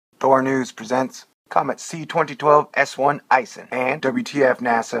Thor News presents Comet C2012 S1 Issam and WTF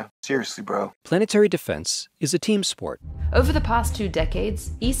NASA. Seriously, bro. Planetary defense is a team sport. Over the past 2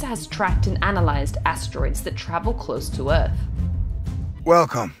 decades, ESA has tracked and analyzed asteroids that travel close to Earth.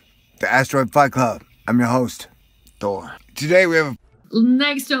 Welcome to Asteroid Flight Club. I'm your host, Thor. Today we have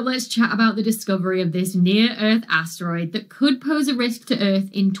Next up, let's chat about the discovery of this near-Earth asteroid that could pose a risk to Earth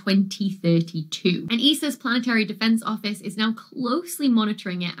in 2032. And ESA's Planetary Defense Office is now closely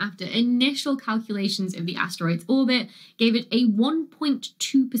monitoring it after initial calculations of the asteroid's orbit gave it a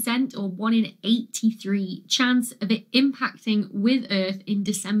 1.2% or 1 in 83 chance of it impacting with Earth in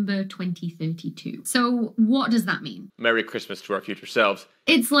December 2032. So what does that mean? Merry Christmas to our future selves.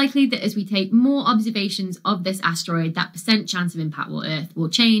 It's likely that as we take more observations of this asteroid, that percent chance of impact with Earth will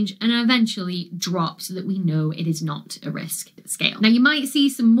change and eventually drop so that we know it is not a risk scale. Now, you might see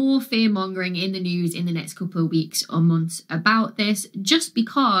some more fear-mongering in the news in the next couple of weeks or months about this, just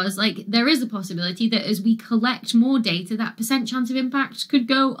because, there is a possibility that as we collect more data, that percent chance of impact could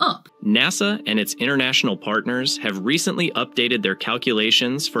go up. NASA and its international partners have recently updated their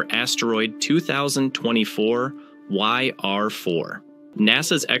calculations for asteroid 2024 YR4.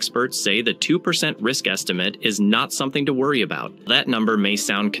 NASA's experts say the 2% risk estimate is not something to worry about. That number may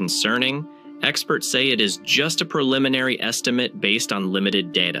sound concerning. Experts say it is just a preliminary estimate based on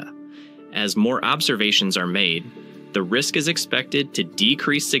limited data. As more observations are made, the risk is expected to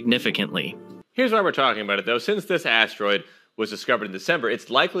decrease significantly. Here's why we're talking about it, though. Since this asteroid was discovered in December, its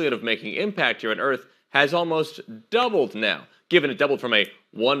likelihood of making impact here on Earth has almost doubled now. Given it doubled from a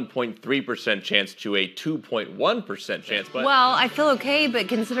 1.3% chance to a 2.1% chance. But well, I feel okay, but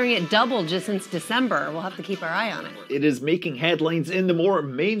considering it doubled just since December, we'll have to keep our eye on it. It is making headlines in the more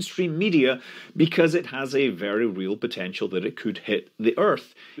mainstream media because it has a very real potential that it could hit the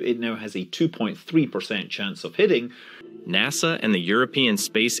Earth. It now has a 2.3% chance of hitting. NASA and the European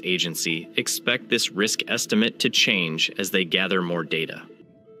Space Agency expect this risk estimate to change as they gather more data.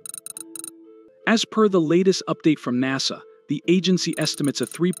 As per the latest update from NASA, the agency estimates a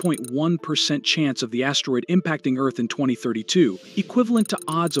 3.1% chance of the asteroid impacting Earth in 2032, equivalent to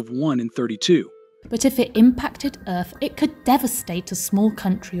odds of 1 in 32. But if it impacted Earth, it could devastate a small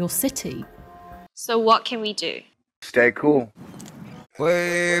country or city. So what can we do? Stay cool.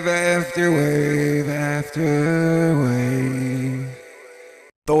 Wave after wave after wave.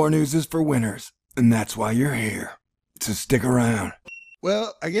 Thor News is for winners, and that's why you're here. So stick around.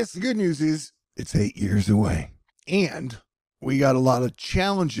 Well, I guess the good news is it's 8 years away. And we got a lot of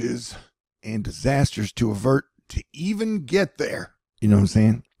challenges and disasters to avert to even get there. You know what I'm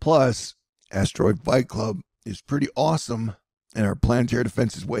saying? Plus, Asteroid Flight Club is pretty awesome, and our planetary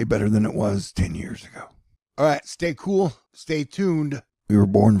defense is way better than it was 10 years ago. All right, stay cool, stay tuned. We were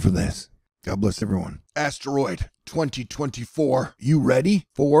born for this. God bless everyone. Asteroid 2024. You ready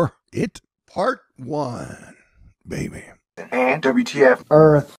for it? Part 1, baby. And WTF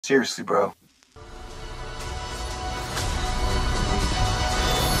Earth. Seriously, bro.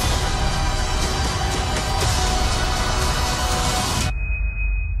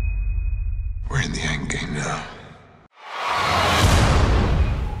 We're in the end game now.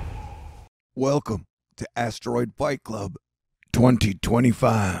 Welcome to Asteroid Flight Club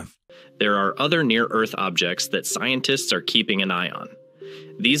 2025. There are other near-Earth objects that scientists are keeping an eye on.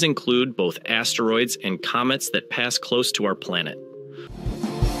 These include both asteroids and comets that pass close to our planet.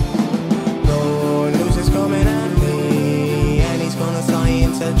 No news is coming at me, and he's gonna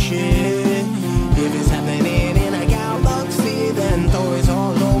science that shit. If it's happening in a galaxy, then Thor is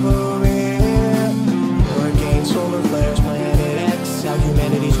all over it. Hurricane, solar flares, Planet X, how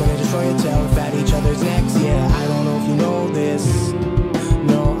humanity's gonna destroy itself at each other's necks. Yeah, I don't know if you know this.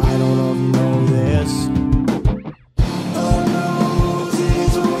 No, I don't know if you know this.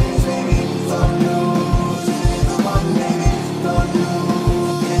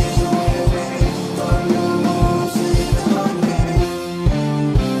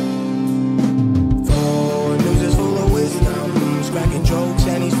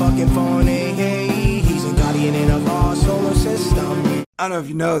 I don't know if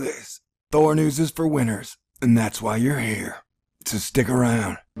you know this. Thor News is for winners, and that's why you're here. So stick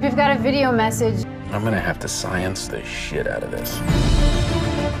around. We've got a video message. I'm gonna have to science the shit out of this.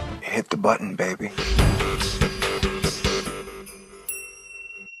 Hit the button, baby.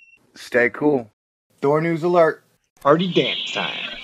 Stay cool. Thor News alert. Party dance time.